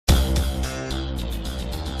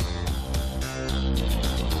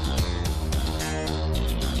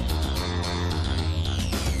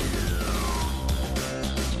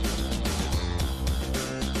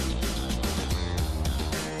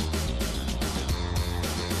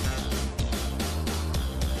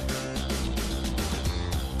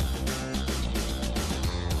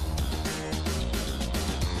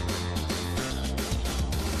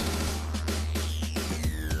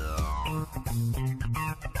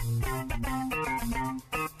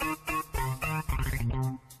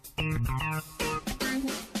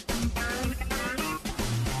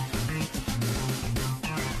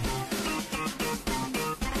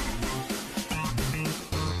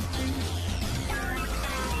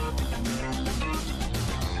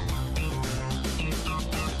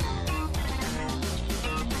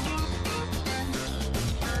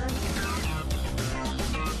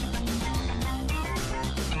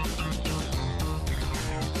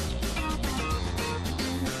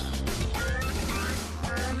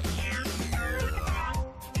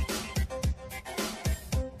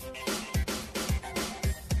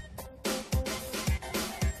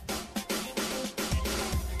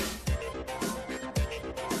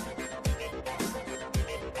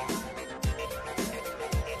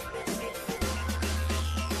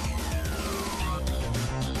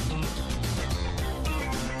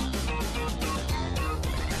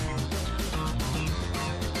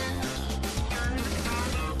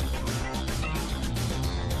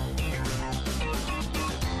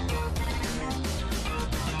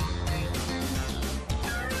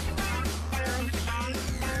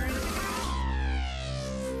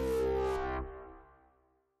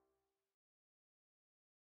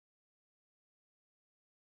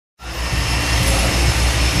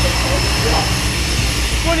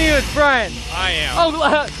you? It's Brian. I am.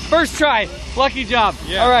 Oh, first try. Lucky job.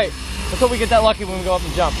 Yeah. All right. Let's hope we get that lucky when we go up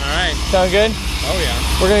and jump. All right. Sound good? Oh, yeah.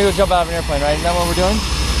 We're going to go jump out of an airplane, right? Is that what we're doing?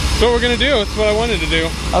 That's what we're going to do. That's what I wanted to do.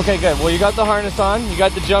 Okay, good. Well, you got the harness on. You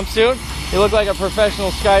got the jumpsuit. You look like a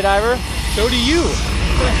professional skydiver. So do you.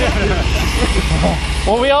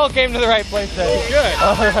 Well, we all came to the right place then. Good.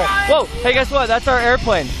 All right. Whoa. Hey, guess what? That's our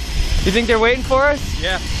airplane. You think they're waiting for us?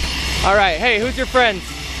 Yeah. All right. Hey, who's your friends?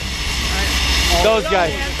 Those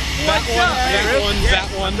guys. That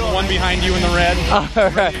one, the one behind you in the red. All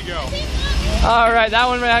right. There you go. All right, that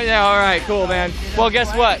one. Yeah, all right, cool, man. Well,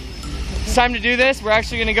 guess what? It's time to do this. We're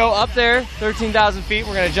actually going to go up there, 13,000 feet.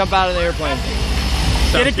 We're going to jump out of the airplane.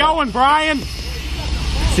 Get it going, Brian.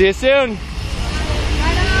 See you soon.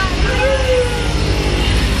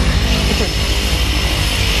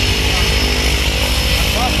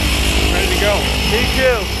 Ready to go. Me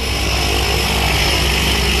too.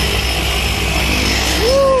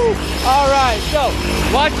 Woo! All right, so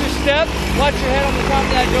watch your step, watch your head on the top of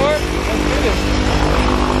that door. Let's do this.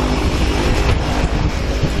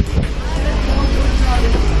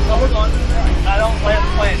 Oh, we're going. I don't land the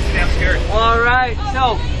plane. I'm scared. All right,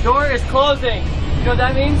 so door is closing. You know what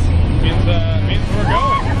that means? Means we're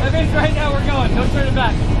going. That means right now we're going. Don't turn it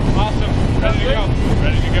back. Awesome. Ready to go.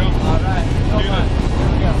 Ready to go. All right. So Do fun. this. Here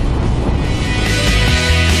we go.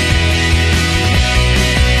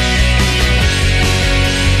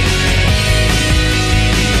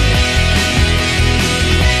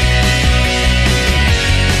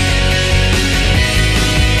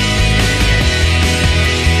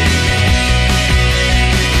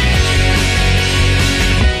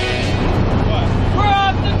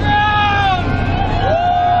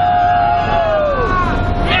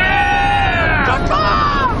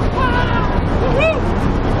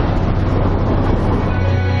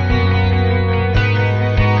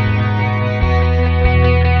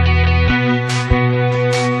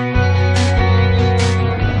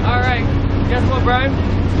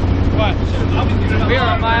 We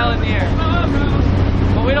are a mile in the air.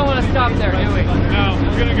 But we don't want to stop there, do we? No,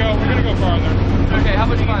 we're gonna go farther. Okay, how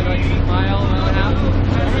much farther? Like a mile and a half?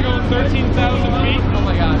 We're going 13,000 feet. Oh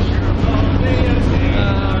my gosh.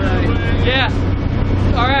 Alright. Yeah.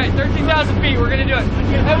 Alright, 13,000 feet. We're gonna do it.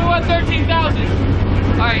 Everyone 13,000.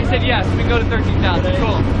 Alright, he said yes. We can go to 13,000.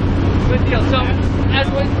 Cool. Good deal. So, as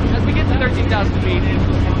we get to 13,000 feet,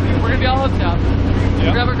 we're gonna be all hooked up.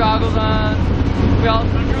 Yep. Grab our goggles on. We all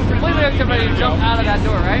completely hooked up, ready to jump out of that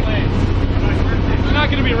door, right? We're not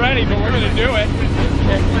going to be ready, but we're going to do it.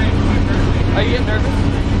 Okay. Are you getting nervous?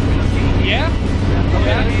 Yeah.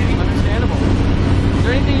 Okay. Understandable. Is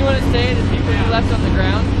there anything you want to say to people you left on the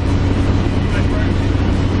ground?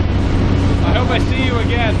 I hope I see you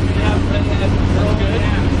again. That's good.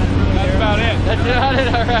 That's about it. That's about it,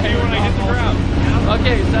 all right. See you when I hit the ground.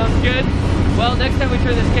 Okay, sounds good. Well, next time we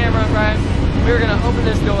turn this camera on, Brian, we're going to open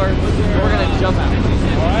this door and we're going to jump out.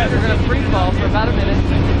 Alright. We're going to free fall for about a minute.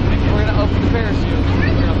 We're going to open the parachute.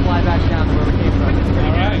 We're going to fly back down to where we came from. It's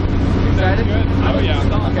pretty Alright. good. Excited? Good. Oh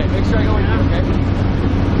yeah. Okay, make sure I go with you, okay?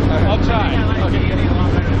 Right. I'll try. Okay, good.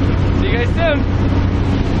 See you guys soon.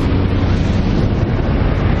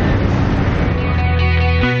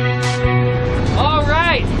 All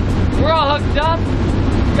right, we're all hooked up.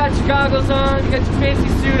 You got your goggles on, you got your fancy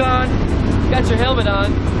suit on, you got your helmet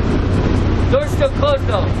on. Door's still closed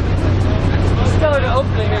though. Still an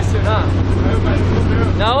opening here soon, huh?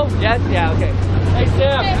 No? Yes? Yeah, okay. Hey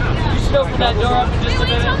Sam, you should open that door up in just a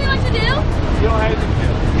minute. Will you tell me what to do? You don't have anything to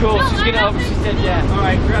do. Cool, No, she's I'm gonna open, she said yeah.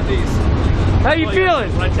 Alright, grab these. How you feeling?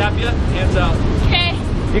 When I tap you, hands up. Okay.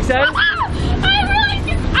 You excited? We're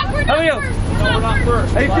How are you? not first. No, we're not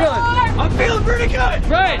first. How you feeling? I'm feeling pretty good.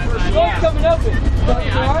 Right, the door's coming open.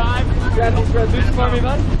 Grab these red boots for me,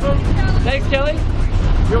 bud. Thanks, Kelly.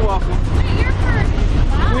 You're welcome. You're first.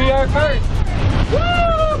 Wow. We are first. Woo!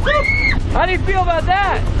 How do you feel about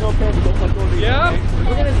that? Yeah?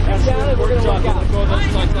 We're gonna sit down and we're gonna work out.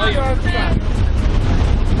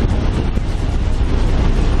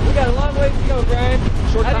 We got a long ways to go, Brian.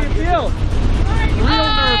 How do you feel?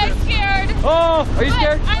 I'm scared. Oh, are you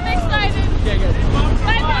scared? I'm excited. Yeah, good.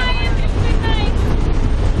 Bye, Brian. It's been nice.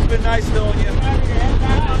 It's been nice knowing you.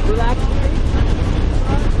 Relax.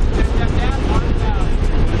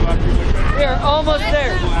 We are almost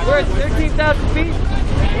there. We're at 13,000 feet.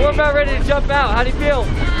 We're about ready to jump out. How do you feel?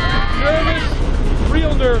 Nervous?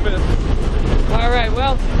 Real nervous. All right,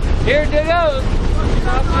 well, here it goes.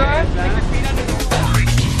 Stop, Brian.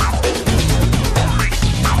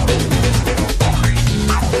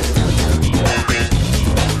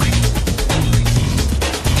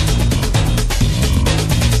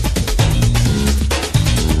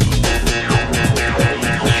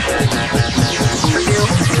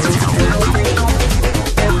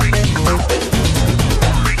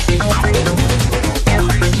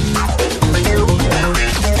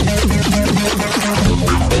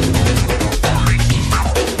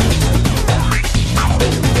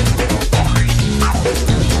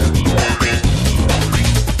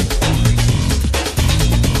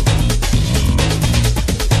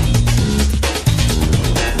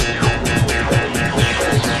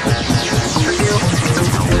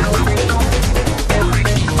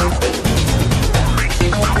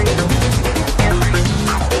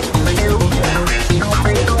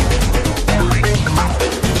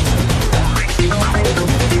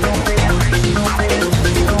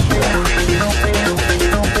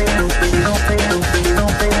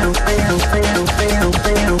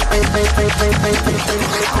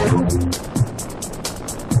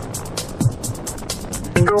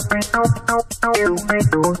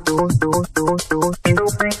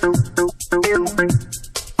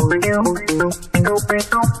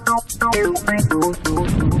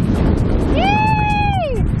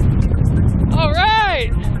 All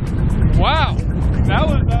right. Wow. That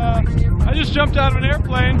was, I just jumped out of an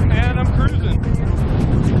airplane and I'm cruising.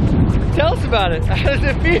 Tell us about it. How does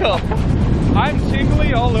it feel? I'm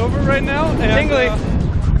tingly all over right now. And, Tingly.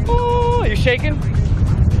 Oh, are you shaking?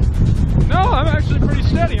 No, I'm actually pretty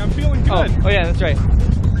steady. I'm feeling good. Oh yeah, that's right.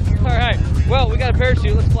 All right. Well, we got a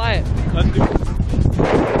parachute. Let's fly it. Let's do it.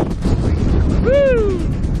 Woo!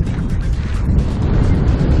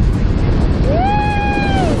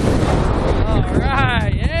 All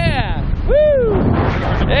right. Yeah. Woo!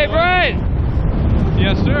 Hey, Brian.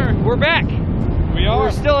 Yes, sir. We're back. We are.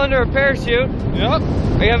 We're still under a parachute. Yep.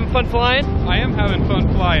 Are you having fun flying? I am having fun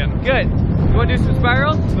flying. Good. You want to do some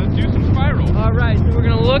spirals? Let's do some spirals. All right. So we're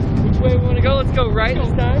gonna look which way we want to go. Let's go right this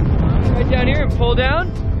time. Right down here and pull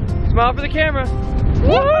down. Smile for the camera.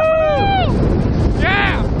 Woo!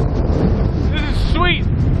 Yeah! This is sweet.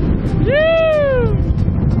 Woo!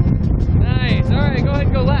 Nice. All right. Go ahead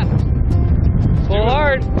and go left. Pull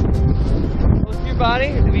hard. Close to your body.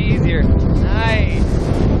 It'll be easier. Nice.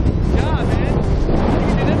 Good job, man. You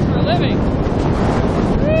can do this for a living.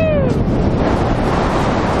 Woo!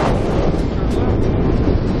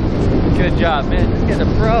 Good job, man. This guy's a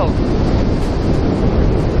pro.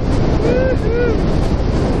 Woo-hoo.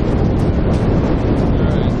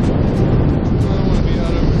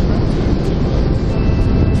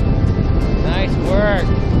 Nice work.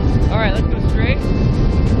 All right, let's go straight.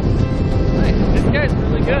 Nice. This guy's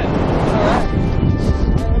really good. All right.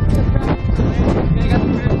 Okay, got the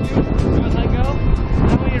parachute. Go and let go. I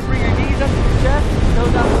want you to bring your knees up to your chest,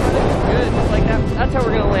 toes out the front. Good, just like that. That's how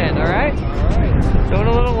we're gonna land. All right. All right. So in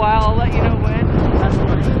a little while, I'll let you know when. That's what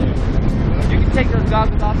we're gonna do. You can take those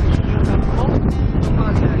goggles off if you feel comfortable.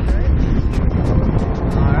 Contact, right?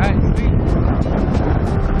 All right. Sweet.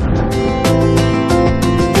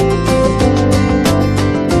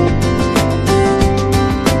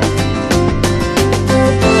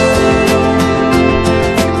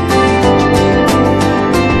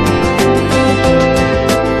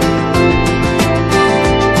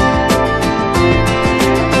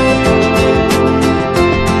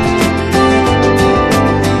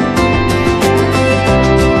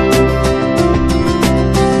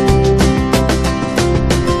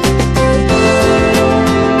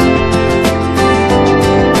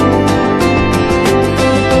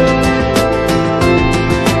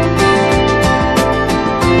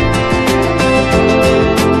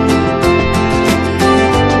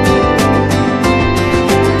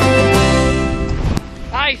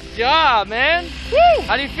 Man. Woo!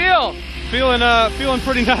 How do you feel? Feeling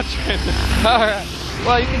pretty nuts right now. All right.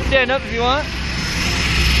 Well, you can stand up if you want.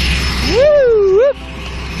 Woo!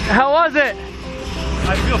 How was it?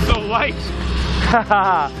 I feel so light.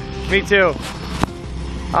 Me too.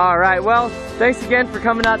 All right. Well, thanks again for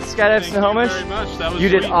coming out to Skydive Snohomish. Thank you very much. That was You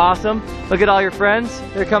did sweet. awesome. Look at all your friends.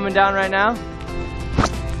 They're coming down right now.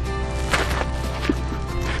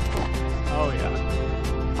 Oh yeah.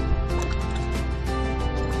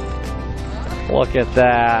 Look at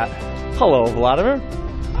that. Hello, Vladimir.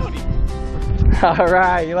 Howdy. All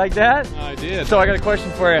right, you like that? I did. So I got a question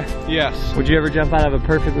for you. Yes. Would you ever jump out of a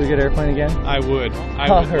perfectly good airplane again? I would. I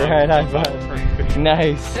All would right, high five.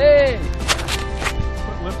 Nice. Hey.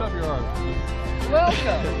 Lift up your arm.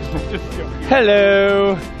 Welcome. Just go.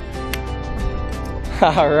 Hello.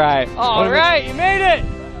 All right. All right, you made it.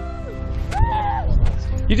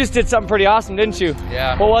 You just did something pretty awesome, didn't you?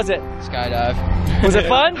 Yeah. What was it? Skydive. Was it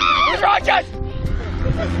fun?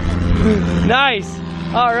 Nice.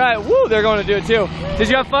 All right. Woo, they're going to do it too. Did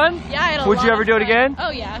you have fun? Yeah, I had a Would lot you ever of do it fun. again? Oh,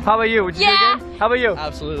 yeah. How about you? Would you do it again? How about you?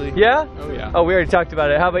 Absolutely. Yeah? Oh yeah. Oh, we already talked about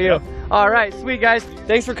it. How about you? All right, sweet guys.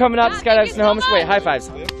 Thanks for coming out to Yeah, Skydive thank you so Snohomish. Wait, much. high fives.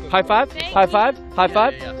 High five. Thank High you. five. High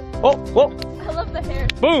five. Yeah. Oh, whoa. I love the hair.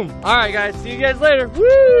 Boom. All right, guys. See you guys later. Woo!